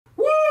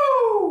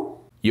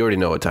You already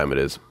know what time it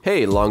is.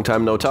 Hey, long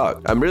time no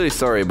talk. I'm really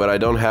sorry, but I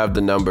don't have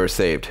the number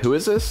saved. Who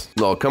is this?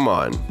 Lol, come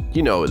on.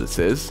 You know who this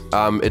is.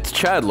 It's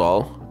Chad,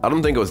 lol. I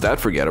don't think it was that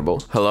forgettable.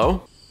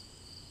 Hello?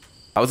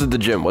 I was at the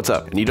gym, what's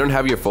up? And you don't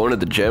have your phone at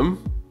the gym?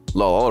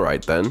 Lol,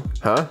 alright then.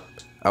 Huh?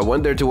 I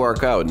went there to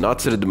work out, not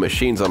sit at the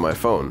machines on my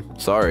phone.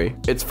 Sorry.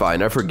 It's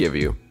fine, I forgive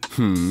you.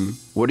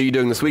 What are you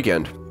doing this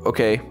weekend?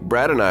 Okay,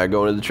 Brad and I are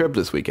going to the trip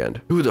this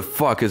weekend. Who the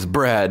fuck is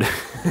Brad?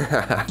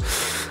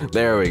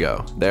 There we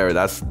go.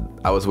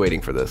 I was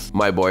waiting for this.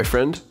 My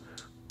boyfriend?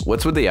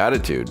 What's with the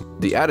attitude?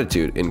 The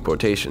attitude, in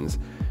quotations,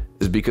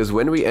 is because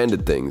when we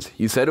ended things,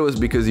 you said it was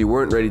because you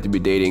weren't ready to be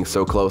dating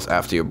so close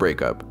after your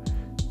breakup.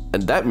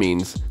 And that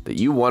means that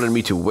you wanted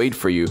me to wait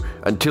for you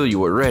until you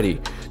were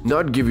ready,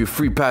 not give you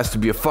free pass to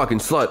be a fucking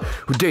slut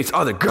who dates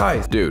other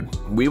guys. Dude,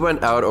 we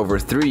went out over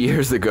 3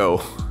 years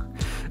ago.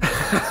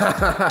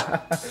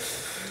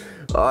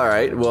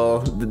 Alright, well,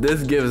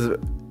 this gives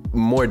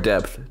more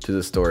depth to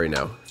the story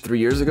now. 3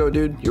 years ago,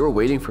 dude? You were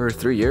waiting for her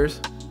 3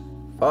 years?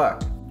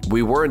 Fuck.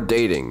 We weren't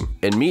dating,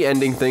 and me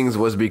ending things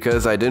was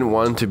because I didn't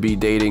want to be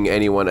dating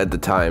anyone at the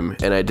time,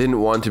 and I didn't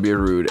want to be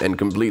rude and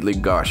completely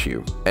gosh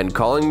you. And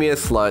calling me a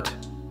slut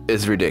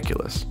is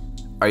ridiculous.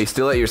 Are you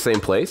still at your same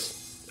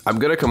place? I'm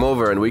gonna come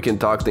over and we can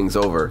talk things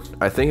over.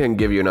 I think I can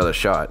give you another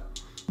shot.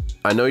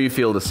 I know you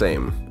feel the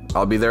same.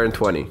 I'll be there in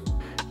 20.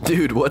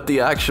 Dude, what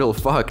the actual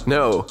fuck?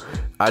 No,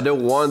 I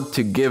don't want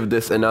to give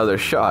this another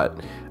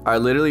shot. I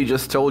literally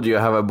just told you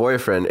I have a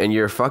boyfriend and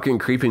you're fucking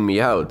creeping me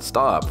out.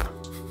 Stop.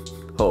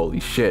 Holy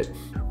shit.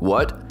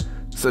 What?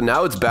 So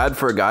now it's bad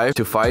for a guy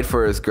to fight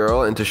for his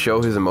girl and to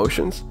show his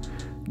emotions?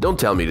 Don't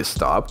tell me to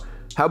stop.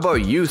 How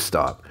about you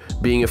stop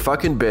being a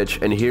fucking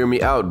bitch and hear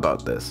me out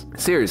about this?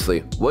 Seriously,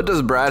 what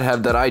does Brad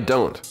have that I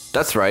don't?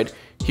 That's right,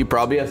 he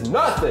probably has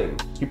nothing.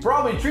 He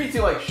probably treats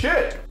you like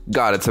shit.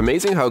 God, it's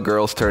amazing how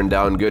girls turn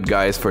down good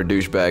guys for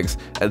douchebags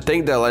and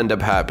think they'll end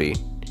up happy.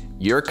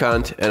 You're a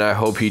cunt and I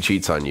hope he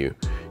cheats on you.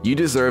 You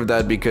deserve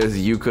that because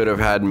you could have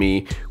had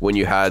me when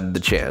you had the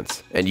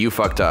chance and you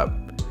fucked up.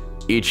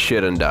 Eat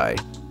shit and die.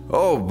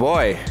 Oh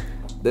boy,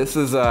 this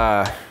is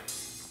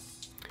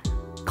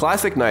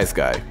classic nice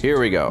guy. Here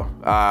we go.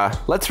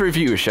 Let's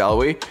review, shall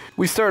we?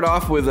 We start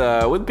off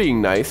with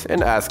being nice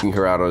and asking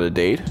her out on a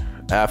date.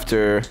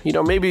 After, you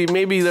know, maybe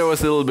there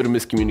was a little bit of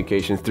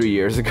miscommunication 3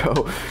 years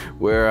ago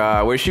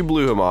where she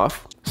blew him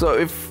off.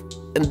 So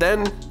and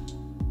then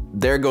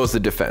there goes the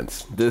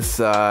defense. This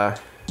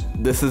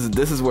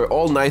is where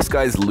all nice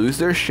guys lose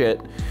their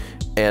shit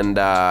and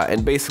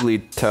basically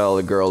tell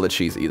a girl that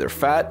she's either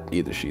fat,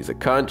 either she's a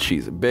cunt,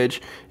 she's a bitch.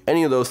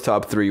 Any of those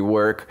top 3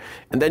 work,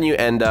 and then you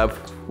end up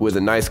with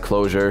a nice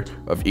closure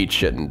of eat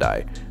shit and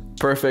die.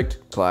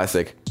 Perfect,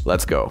 classic,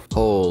 let's go.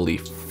 Holy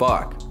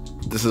fuck.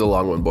 This is a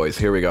long one, boys,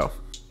 here we go.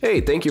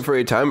 Hey, thank you for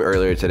your time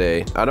earlier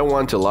today. I don't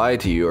want to lie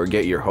to you or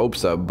get your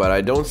hopes up, but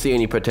I don't see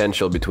any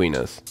potential between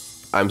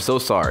us. I'm so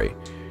sorry.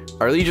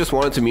 I really just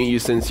wanted to meet you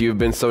since you've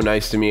been so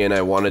nice to me and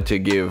I wanted to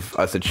give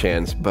us a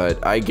chance,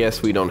 but I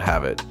guess we don't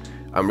have it.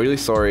 I'm really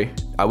sorry.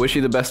 I wish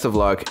you the best of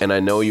luck and I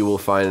know you will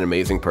find an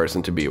amazing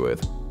person to be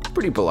with.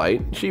 Pretty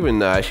polite. She even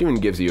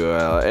gives you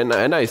a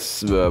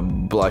nice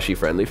blushy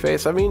friendly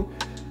face. I mean,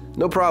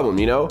 no problem,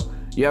 you know?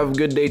 You have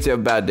good dates, you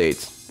have bad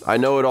dates. I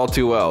know it all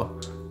too well.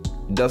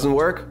 It doesn't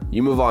work?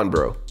 You move on,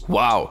 bro.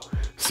 Wow.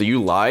 So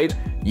you lied?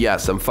 Yeah,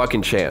 some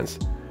fucking chance.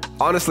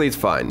 Honestly, it's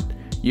fine.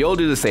 You all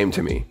do the same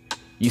to me.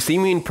 You see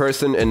me in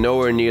person and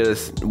nowhere near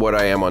this what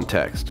I am on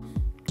text.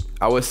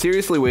 I was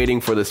seriously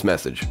waiting for this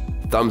message.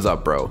 Thumbs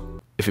up, bro.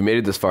 If you made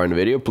it this far in the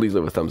video, please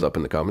leave a thumbs up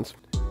in the comments.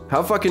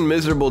 How fucking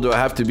miserable do I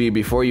have to be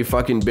before you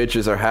fucking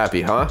bitches are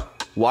happy, huh?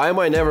 Why am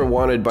I never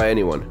wanted by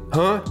anyone?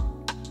 Huh?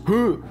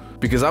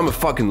 Because I'm a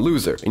fucking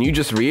loser, and you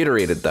just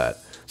reiterated that.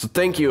 So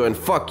thank you and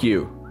fuck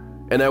you.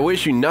 And I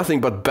wish you nothing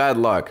but bad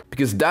luck,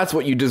 because that's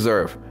what you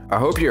deserve. I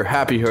hope you're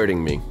happy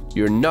hurting me.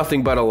 You're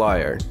nothing but a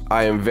liar.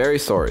 I am very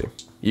sorry.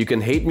 You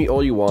can hate me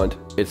all you want,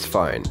 it's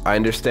fine. I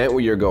understand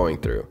what you're going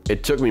through.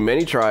 It took me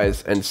many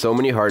tries and so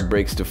many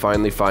heartbreaks to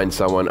finally find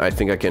someone I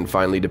think I can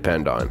finally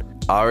depend on.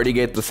 I already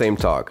get the same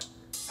talk.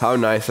 How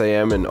nice I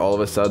am and all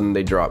of a sudden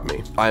they drop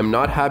me. I am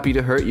not happy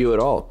to hurt you at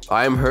all.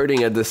 I am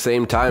hurting at the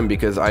same time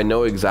because I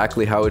know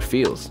exactly how it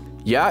feels.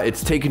 Yeah,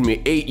 it's taken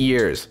me 8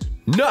 years.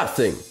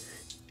 Nothing!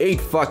 8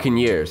 fucking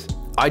years.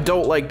 I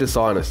don't like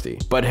dishonesty,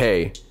 but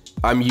hey,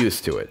 I'm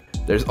used to it.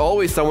 There's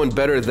always someone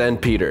better than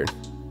Peter.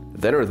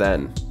 Then or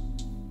then.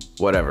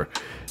 Whatever.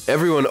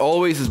 Everyone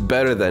always is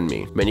better than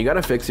me. Man, you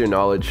gotta fix your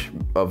knowledge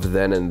of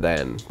then and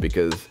then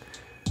because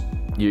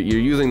you're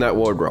using that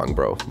word wrong,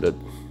 bro. You're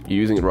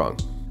using it wrong.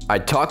 I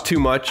talk too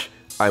much.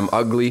 I'm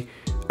ugly.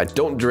 I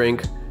don't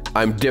drink.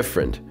 I'm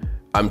different.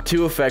 I'm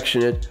too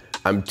affectionate.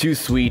 I'm too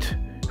sweet.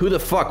 Who the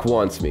fuck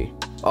wants me?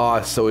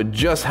 Ah, so it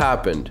just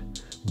happened.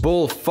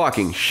 Bull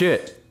fucking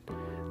shit.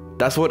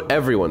 That's what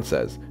everyone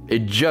says.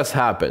 It just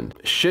happened.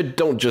 Shit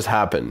don't just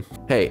happen.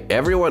 Hey,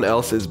 everyone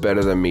else is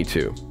better than me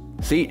too.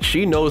 See,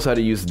 she knows how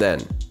to use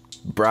then.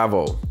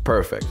 Bravo.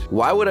 Perfect.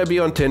 Why would I be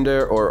on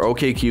Tinder or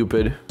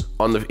OkCupid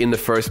in the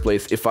first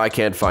place if I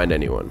can't find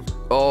anyone?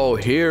 Oh,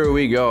 here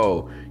we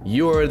go.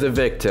 You're the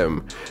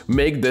victim.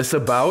 Make this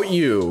about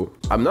you.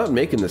 I'm not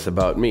making this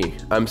about me.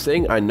 I'm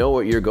saying I know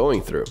what you're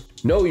going through.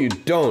 No, you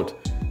don't.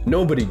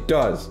 Nobody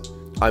does.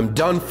 I'm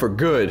done for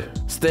good.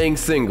 Staying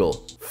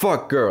single.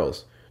 Fuck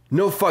girls.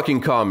 No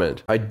fucking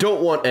comment. I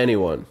don't want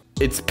anyone.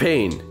 It's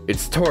pain.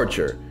 It's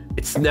torture.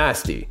 It's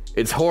nasty.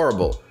 It's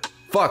horrible.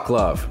 Fuck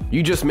love.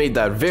 You just made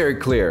that very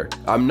clear.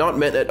 I'm not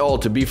meant at all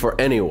to be for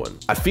anyone.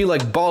 I feel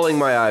like bawling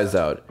my eyes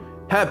out.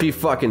 Happy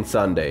fucking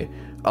Sunday.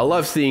 I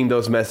love seeing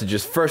those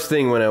messages first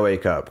thing when I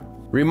wake up.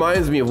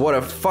 Reminds me of what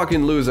a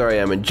fucking loser I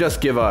am and just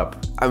give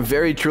up. I'm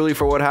very truly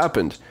for what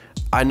happened.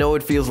 I know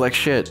it feels like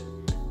shit.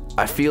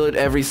 I feel it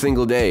every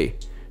single day.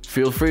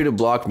 Feel free to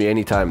block me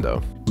anytime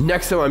though.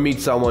 Next time I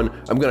meet someone,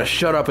 I'm gonna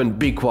shut up and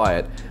be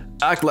quiet.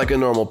 Act like a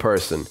normal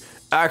person.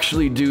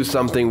 Actually do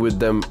something with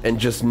them and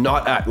just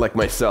not act like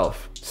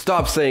myself.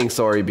 Stop saying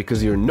sorry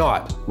because you're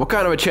not. What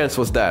kind of a chance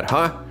was that,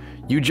 huh?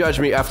 You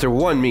judged me after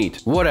one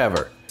meet.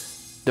 Whatever.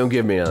 Don't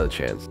give me another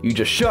chance. You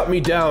just shut me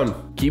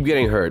down. Keep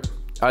getting hurt.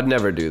 I'd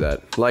never do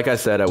that. Like I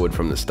said I would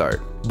from the start.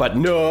 But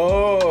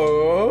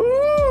no!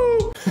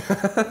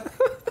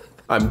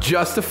 I'm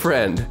just a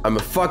friend. I'm a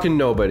fucking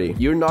nobody.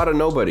 You're not a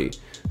nobody.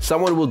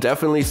 Someone will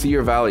definitely see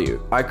your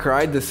value. I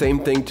cried the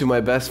same thing to my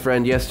best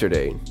friend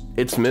yesterday.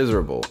 It's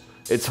miserable.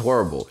 It's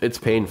horrible. It's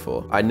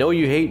painful. I know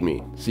you hate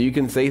me, so you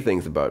can say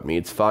things about me.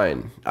 It's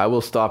fine. I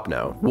will stop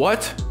now.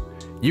 What?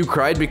 You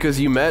cried because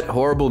you met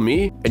horrible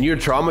me? And you're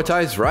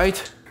traumatized,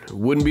 right?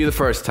 Wouldn't be the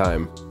first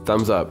time.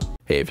 Thumbs up.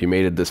 Hey, if you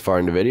made it this far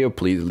in the video,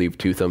 please leave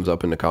 2 thumbs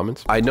up in the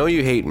comments. I know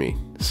you hate me,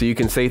 so you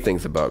can say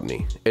things about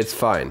me. It's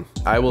fine.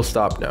 I will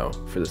stop now.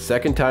 For the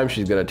second time,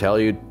 she's gonna tell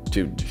you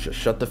to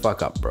shut the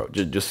fuck up, bro.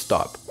 Just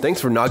stop.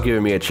 Thanks for not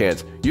giving me a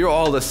chance. You're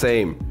all the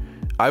same.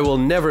 I will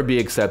never be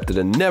accepted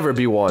and never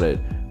be wanted.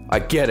 I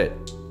get it.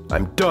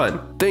 I'm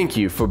done. Thank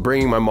you for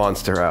bringing my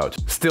monster out.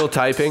 Still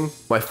typing?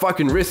 My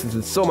fucking wrist is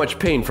in so much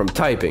pain from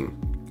typing.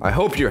 I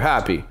hope you're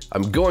happy.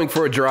 I'm going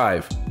for a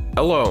drive.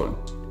 Alone.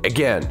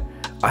 Again.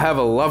 I have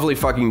a lovely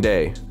fucking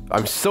day.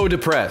 I'm so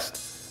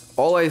depressed.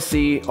 All I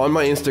see on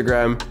my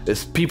Instagram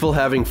is people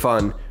having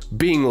fun,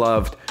 being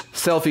loved,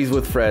 selfies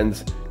with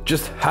friends,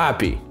 just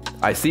happy.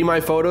 I see my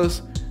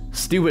photos,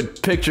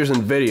 stupid pictures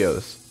and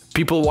videos.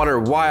 People wonder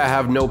why I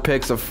have no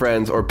pics of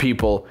friends or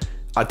people.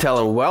 I tell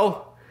them,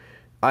 well,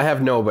 I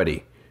have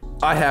nobody.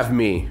 I have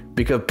me,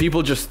 because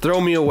people just throw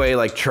me away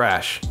like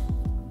trash.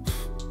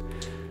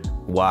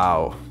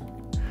 Wow.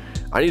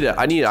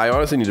 I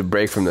honestly need a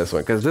break from this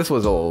one, because this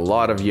was a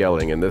lot of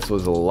yelling and this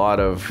was a lot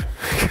of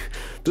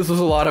this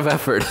was a lot of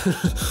effort.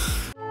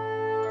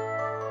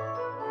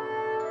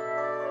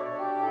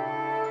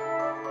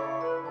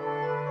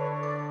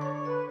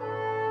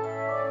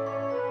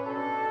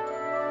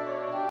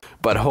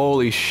 But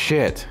holy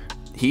shit,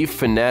 he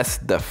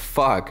finessed the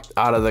fuck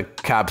out of the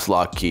caps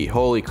lock key.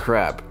 Holy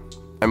crap.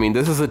 I mean,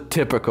 this is a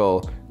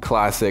typical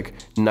classic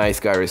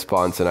nice guy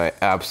response and I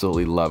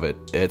absolutely love it.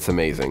 It's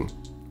amazing.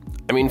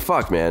 I mean,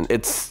 fuck, man,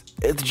 it's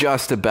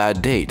just a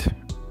bad date.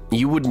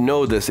 You would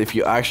know this if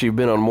you actually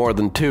been on more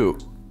than 2.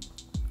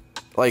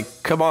 Like,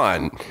 come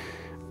on.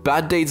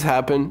 Bad dates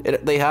happen.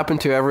 They happen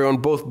to everyone,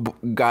 both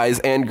guys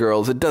and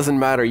girls. It doesn't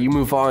matter. You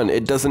move on.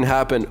 It doesn't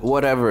happen.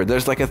 Whatever.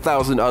 There's like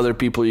 1,000 other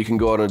people you can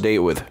go on a date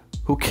with.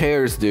 Who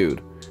cares,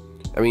 dude?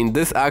 I mean,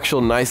 this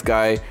actual nice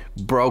guy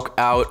broke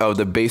out of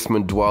the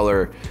basement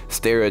dweller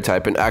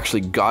stereotype and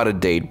actually got a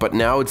date. But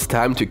now it's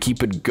time to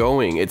keep it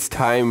going. It's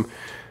time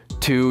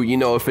to, you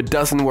know, if it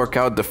doesn't work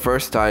out the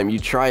first time, you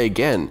try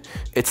again.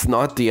 It's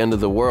not the end of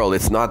the world.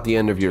 It's not the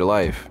end of your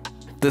life.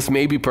 This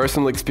may be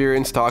personal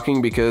experience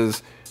talking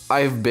because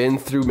I've been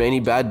through many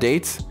bad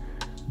dates,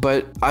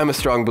 but I'm a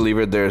strong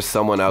believer there's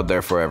someone out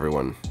there for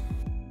everyone.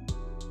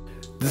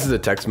 This is a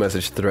text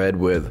message thread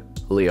with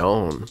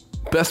Leon.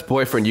 Best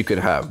boyfriend you could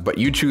have, but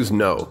you choose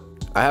no.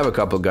 I have a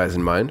couple guys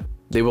in mind.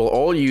 They will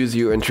all use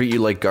you and treat you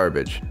like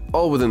garbage.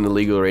 All within the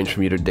legal range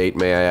for you to date,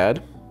 may I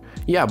add?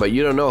 Yeah, but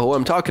you don't know who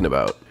I'm talking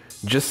about.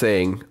 Just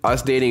saying,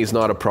 us dating is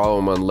not a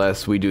problem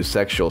unless we do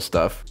sexual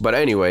stuff. But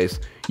anyways,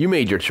 you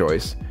made your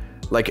choice.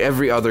 Like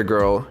every other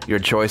girl, your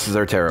choices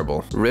are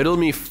terrible. Riddle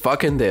me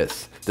fucking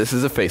this. This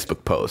is a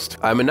Facebook post.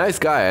 I'm a nice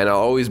guy and I'll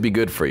always be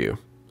good for you.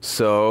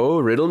 So,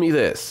 riddle me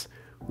this.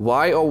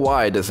 Why oh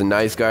why does a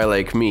nice guy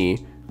like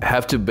me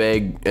have to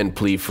beg and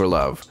plead for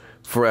love?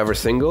 Forever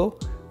single?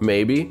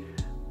 Maybe.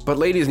 But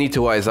ladies need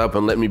to wise up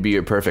and let me be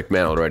your perfect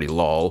man already,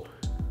 lol.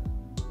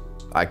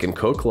 I can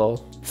cook,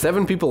 lol.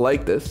 7 people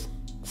like this.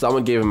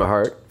 Someone gave him a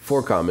heart.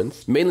 4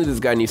 comments. Mainly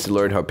this guy needs to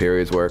learn how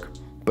periods work.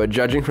 But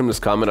judging from this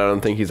comment, I don't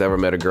think he's ever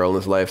met a girl in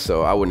his life,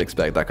 so I wouldn't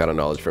expect that kind of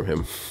knowledge from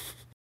him.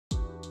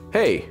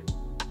 Hey.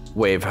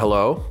 Wave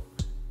hello.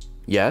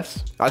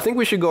 Yes? I think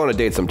we should go on a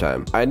date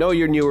sometime. I know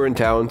you're newer in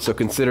town, so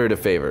consider it a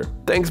favor.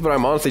 Thanks, but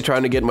I'm honestly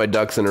trying to get my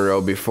ducks in a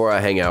row before I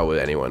hang out with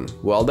anyone.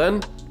 Well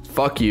then,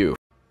 fuck you.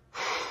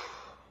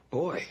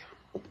 Boy,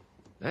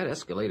 that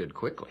escalated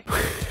quickly.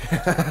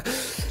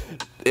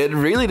 It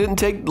really didn't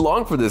take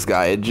long for this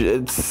guy.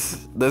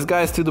 This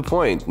guy's to the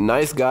point.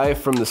 Nice guy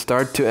from the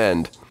start to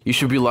end. You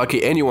should be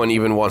lucky anyone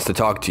even wants to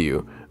talk to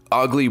you.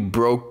 ugly,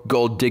 broke,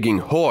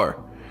 gold-digging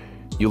whore.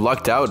 You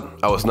lucked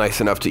out I was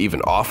nice enough to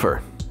even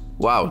offer.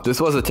 Wow, this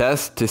was a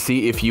test to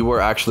see if you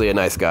were actually a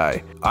nice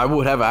guy. I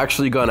would have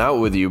actually gone out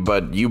with you,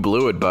 but you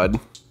blew it, bud.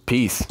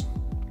 Peace.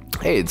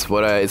 Hey, it's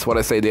what I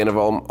say at the end of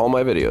all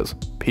my videos.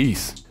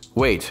 Peace.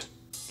 Wait.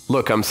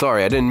 Look, I'm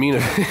sorry. I didn't mean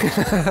it.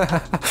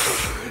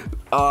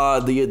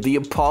 The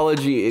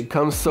apology, it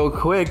comes so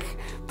quick.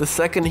 The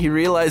second he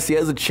realized he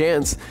has a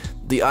chance,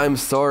 the I'm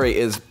sorry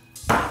is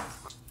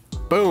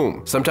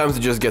boom. Sometimes it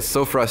just gets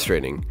so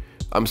frustrating.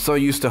 I'm so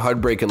used to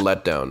heartbreak and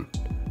letdown.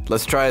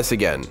 Let's try this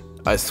again.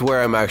 I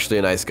swear I'm actually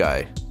a nice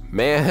guy.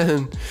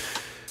 Man,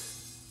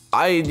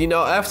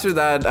 after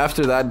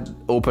that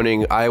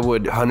opening, I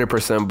would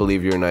 100%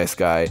 believe you're a nice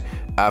guy.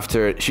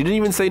 After, she didn't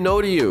even say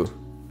no to you.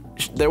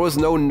 There was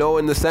no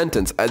in the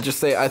sentence. I just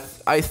say,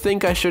 I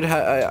think I should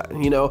have,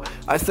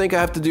 I think I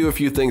have to do a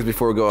few things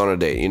before we go on a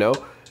date, you know?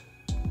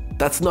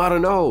 That's not a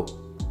no.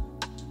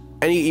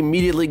 And he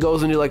immediately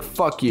goes and you're like,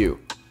 fuck you,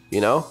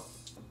 you know?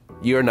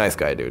 You're a nice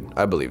guy, dude.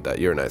 I believe that.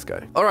 You're a nice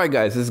guy. All right,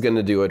 guys, this is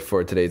gonna do it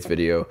for today's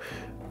video.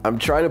 I'm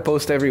trying to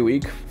post every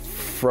week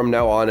from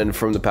now on, and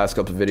from the past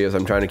couple of videos,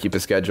 I'm trying to keep a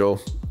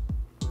schedule.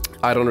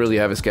 I don't really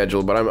have a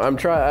schedule, but I'm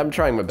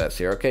trying my best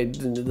here, okay?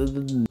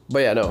 But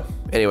yeah, no.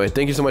 Anyway,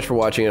 thank you so much for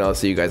watching, and I'll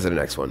see you guys in the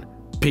next one.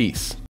 Peace.